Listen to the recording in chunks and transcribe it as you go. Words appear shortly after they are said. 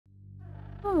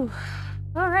Whew.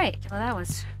 Alright, well that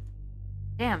was...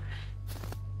 Damn.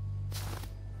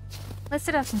 Let's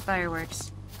set off some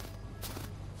fireworks.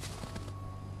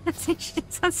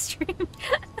 It's on stream.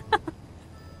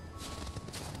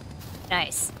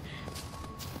 Nice.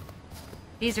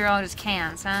 These are all just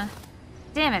cans, huh?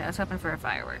 Damn it, I was hoping for a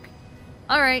firework.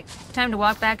 Alright, time to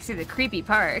walk back through the creepy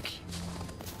park.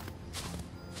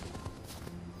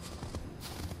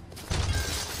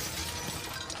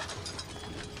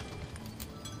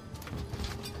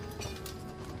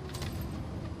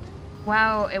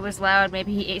 Wow, it was loud.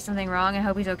 Maybe he ate something wrong. I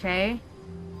hope he's okay.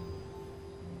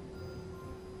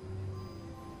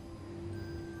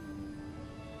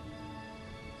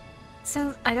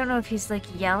 So, I don't know if he's, like,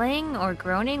 yelling or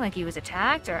groaning like he was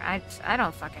attacked, or I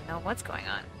don't fucking know what's going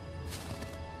on.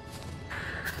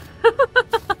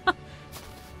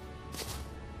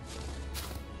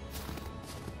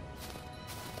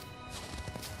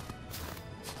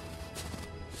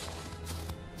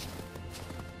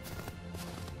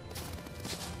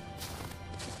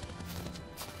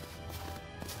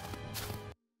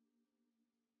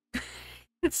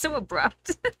 It's so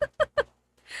abrupt.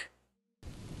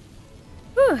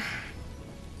 Whew.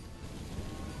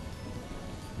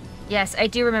 Yes, I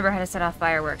do remember how to set off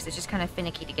fireworks. It's just kind of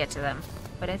finicky to get to them.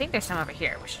 But I think there's some over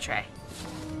here. We should try.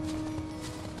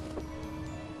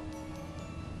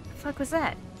 The fuck was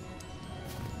that?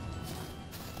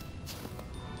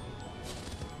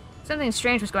 Something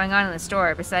strange was going on in the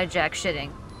store besides Jack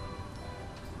shitting.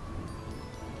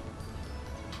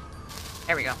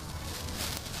 There we go.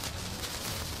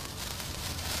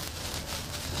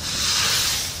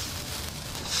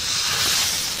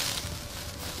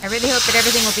 I really hope that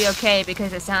everything will be okay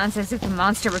because it sounds as if the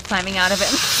monster was climbing out of him.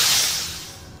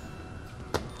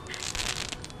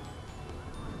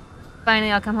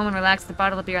 Finally, I'll come home and relax with a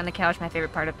bottle of beer on the couch, my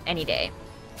favorite part of any day.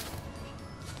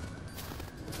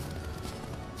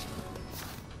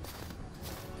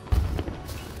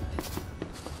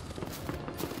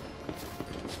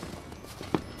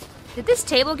 Did this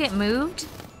table get moved?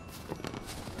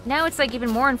 Now it's like even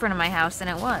more in front of my house than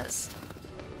it was.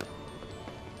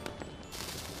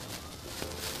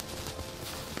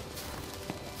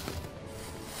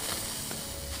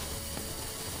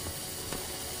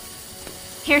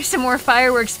 Here's some more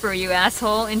fireworks for you,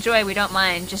 asshole. Enjoy, we don't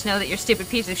mind. Just know that you're a stupid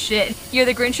piece of shit. You're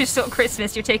the Grinch who stole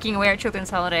Christmas. You're taking away our children's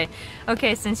holiday.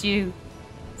 Okay, since you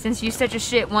such a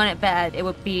shit want it bad, it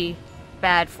will be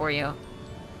bad for you.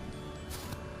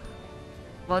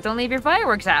 Well, don't leave your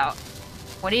fireworks out.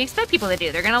 What do you expect people to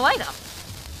do? They're gonna light them.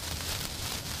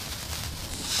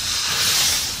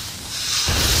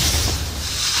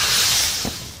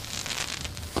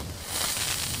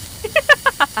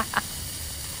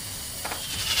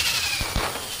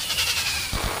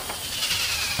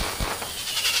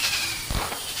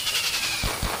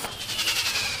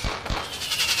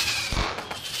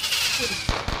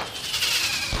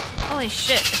 Holy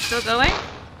shit, it's still going?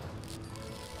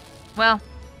 Well,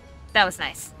 that was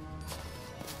nice.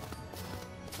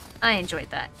 I enjoyed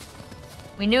that.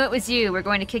 We knew it was you. We're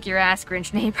going to kick your ass,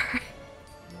 Grinch neighbor.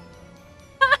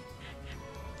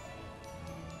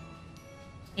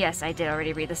 Yes, I did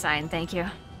already read the sign, thank you.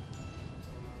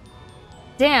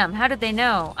 Damn, how did they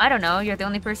know? I don't know, you're the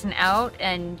only person out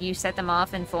and you set them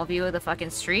off in full view of the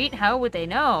fucking street? How would they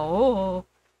know?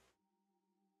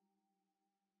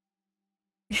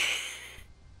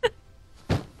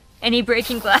 Any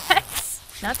breaking glass?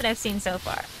 Not that I've seen so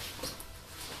far.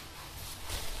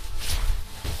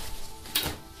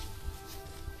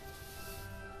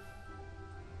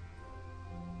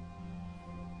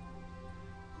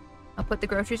 I'll put the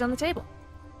groceries on the table.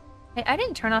 Hey, I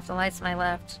didn't turn off the lights when I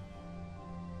left.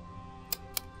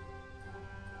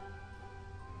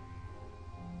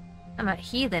 I'm a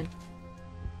heathen.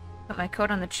 Put my coat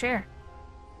on the chair.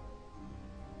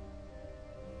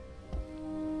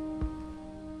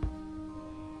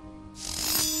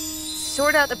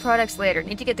 Sort out the products later.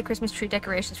 Need to get the Christmas tree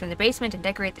decorations from the basement and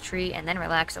decorate the tree and then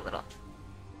relax a little.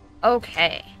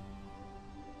 Okay.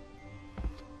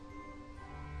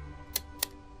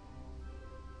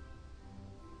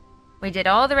 We did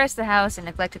all the rest of the house and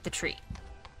neglected the tree.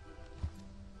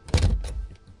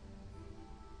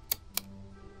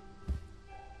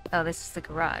 Oh, this is the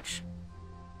garage.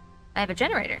 I have a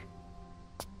generator.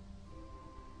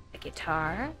 A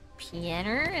guitar,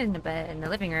 piano in the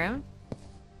living room.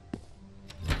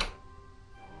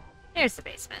 Here's the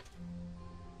basement.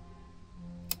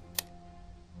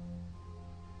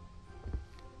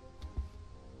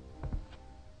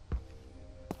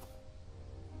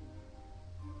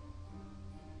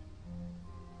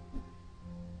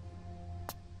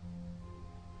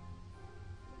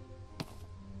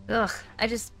 Ugh,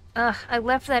 I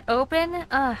left that open?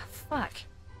 Ugh, fuck.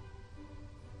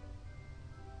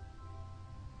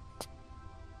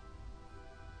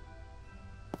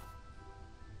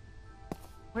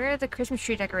 Where are the Christmas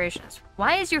tree decorations?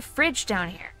 Why is your fridge down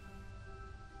here?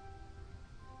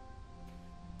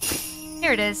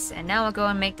 Here it is, and now I'll go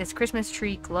and make this Christmas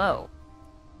tree glow.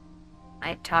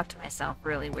 I talk to myself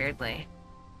really weirdly.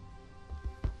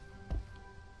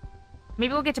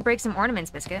 Maybe we'll get to break some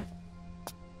ornaments, Biscuit.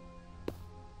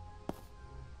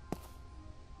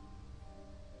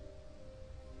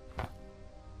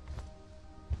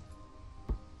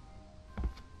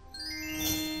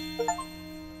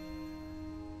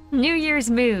 New Year's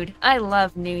mood. I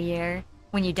love New Year.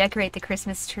 When you decorate the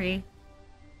Christmas tree.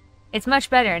 It's much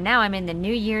better. Now I'm in the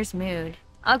New Year's mood.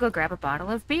 I'll go grab a bottle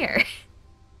of beer.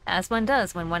 As one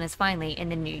does when one is finally in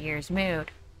the New Year's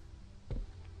mood.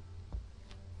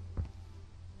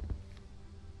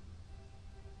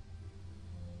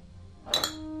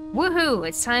 Woohoo!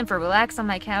 It's time for relax on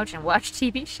my couch and watch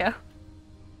TV show.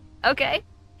 Okay.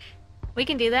 We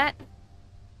can do that.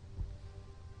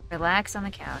 Relax on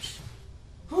the couch.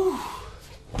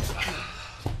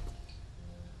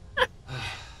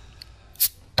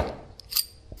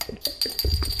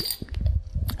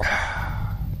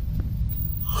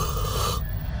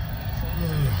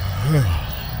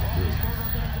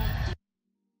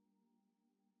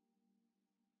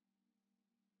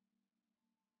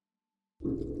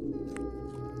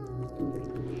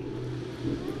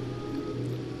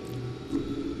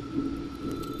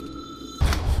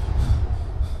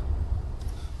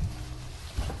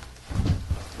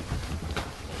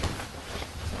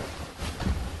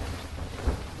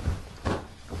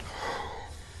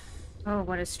 Oh,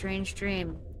 what a strange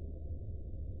dream.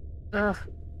 Ugh.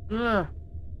 Ugh.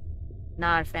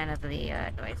 Not a fan of the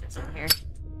noises in here.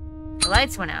 The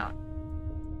lights went out.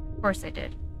 Of course they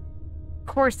did. Of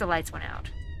course the lights went out.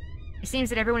 It seems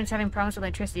that everyone is having problems with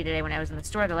electricity today. When I was in the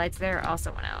store, the lights there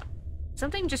also went out.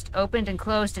 Something just opened and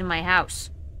closed in my house.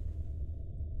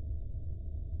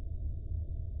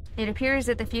 It appears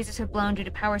that the fuses have blown due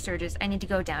to power surges. I need to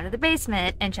go down to the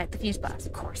basement and check the fuse box,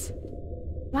 of course.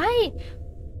 Why?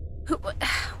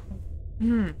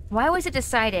 Why was it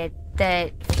decided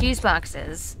that fuse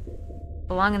boxes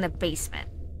belong in the basement?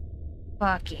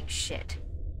 Fucking shit.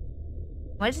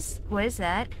 What is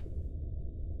that?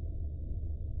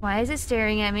 Why is it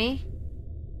staring at me?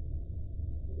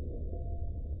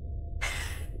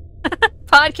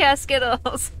 Podcast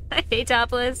Skittles. Hey,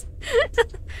 Topless.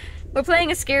 We're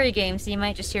playing a scary game, so you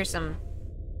might just hear some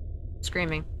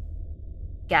screaming,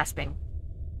 gasping,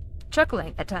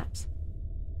 chuckling at times.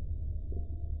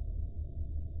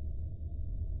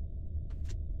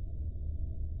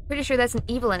 Pretty sure that's an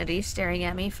evil entity staring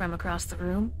at me from across the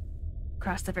room.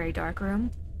 Across the very dark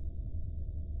room.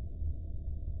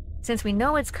 Since we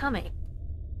know it's coming,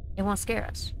 it won't scare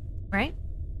us, right?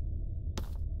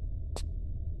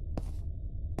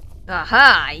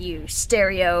 Aha, you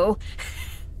stereo!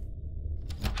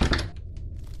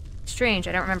 Strange,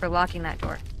 I don't remember locking that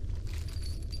door.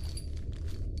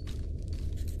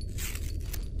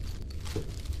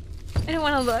 I don't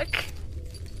want to look.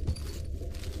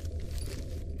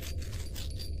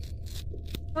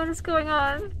 What is going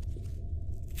on?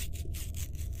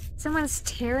 Someone's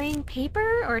tearing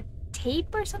paper or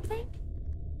tape or something?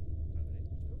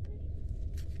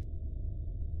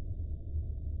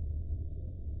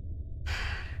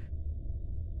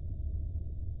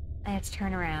 I have to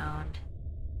turn around.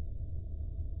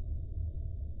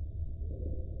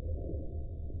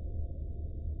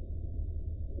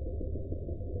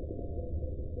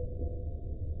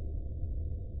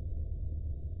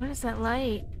 What is that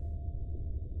light?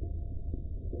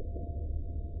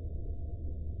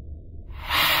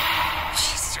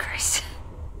 Jesus Christ.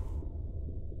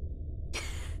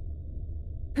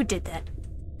 Who did that?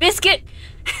 Biscuit!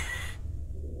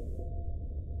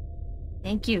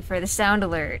 Thank you for the sound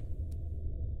alert.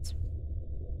 It's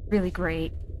really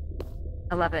great.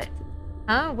 I love it.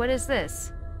 Huh? What is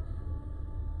this?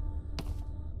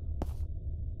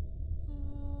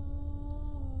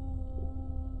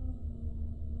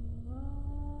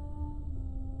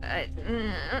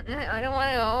 I don't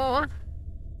want to go.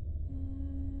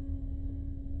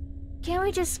 Can't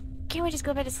we just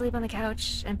go back to sleep on the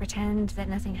couch and pretend that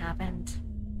nothing happened?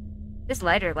 This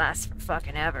lighter lasts for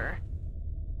fucking ever.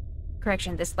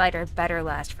 Correction, this lighter better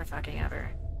last for fucking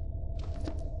ever.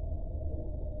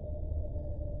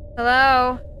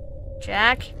 Hello?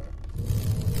 Jack?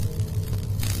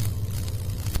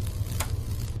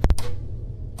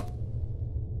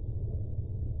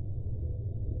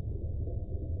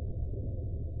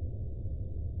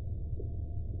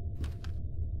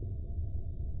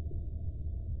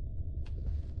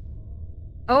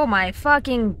 Oh my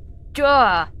fucking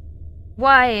jaw.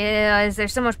 Why is there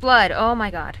so much blood? Oh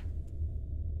my god.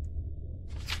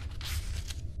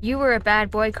 You were a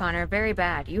bad boy, Connor. Very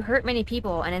bad. You hurt many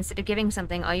people, and instead of giving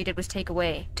something, all you did was take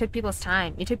away. Took people's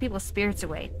time. You took people's spirits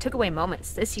away. Took away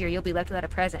moments. This year, you'll be left without a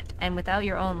present, and without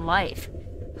your own life.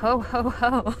 Ho, ho,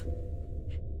 ho.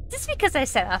 Just because I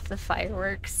set off the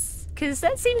fireworks? Because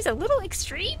that seems a little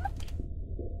extreme?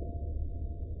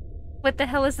 What the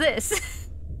hell is this?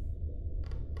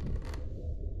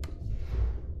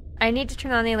 I need to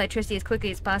turn on the electricity as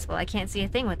quickly as possible. I can't see a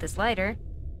thing with this lighter.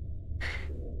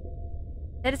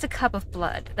 That is a cup of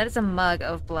blood. That is a mug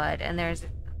of blood, and there's...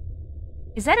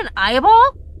 Is that an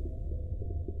eyeball?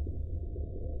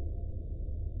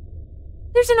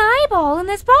 There's an eyeball in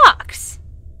this box!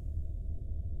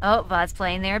 Oh, VOD's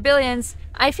playing There Are Billions.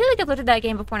 I feel like I've looked at that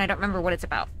game before and I don't remember what it's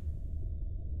about.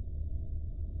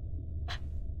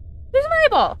 There's an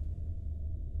eyeball!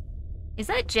 Is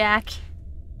that Jack?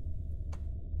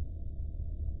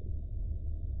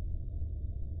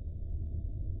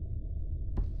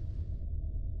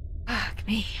 Fuck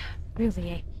me.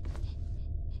 Really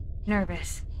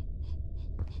nervous.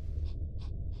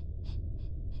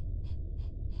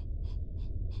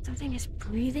 Something is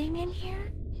breathing in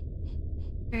here?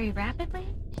 Very rapidly?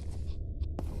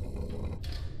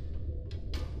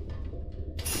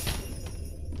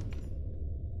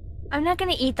 I'm not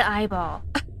gonna eat the eyeball.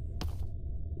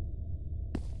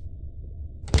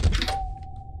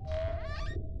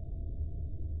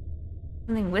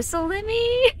 Something whistled at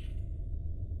me?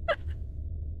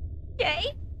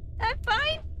 Okay, I'm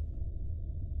fine.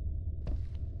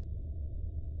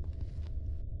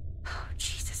 Oh,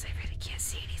 Jesus, I really can't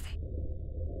see anything.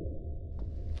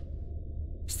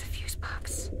 There's the fuse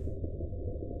box.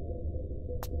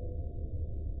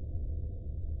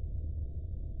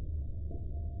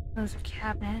 Those are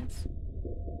cabinets.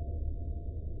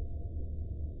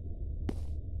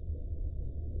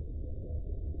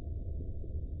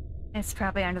 It's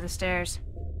probably under the stairs.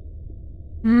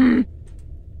 Hmm.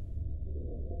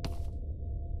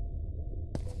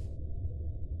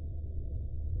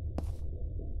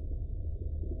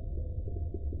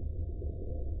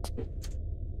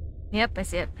 Yep, I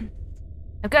see it.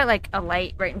 I've got like a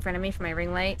light right in front of me for my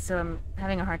ring light, so I'm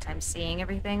having a hard time seeing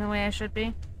everything the way I should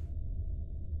be.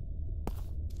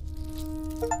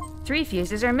 3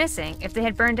 fuses are missing. If they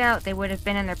had burned out, they would have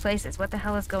been in their places. What the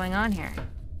hell is going on here?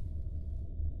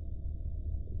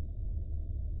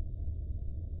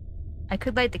 I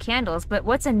could light the candles, but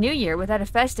what's a new year without a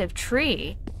festive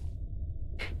tree?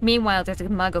 Meanwhile, there's a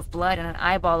mug of blood and an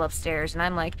eyeball upstairs, and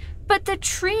I'm like, but the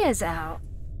tree is out.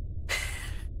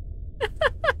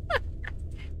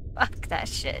 Fuck that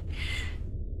shit.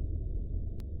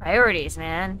 Priorities,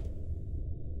 man.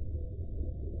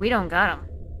 We don't got them.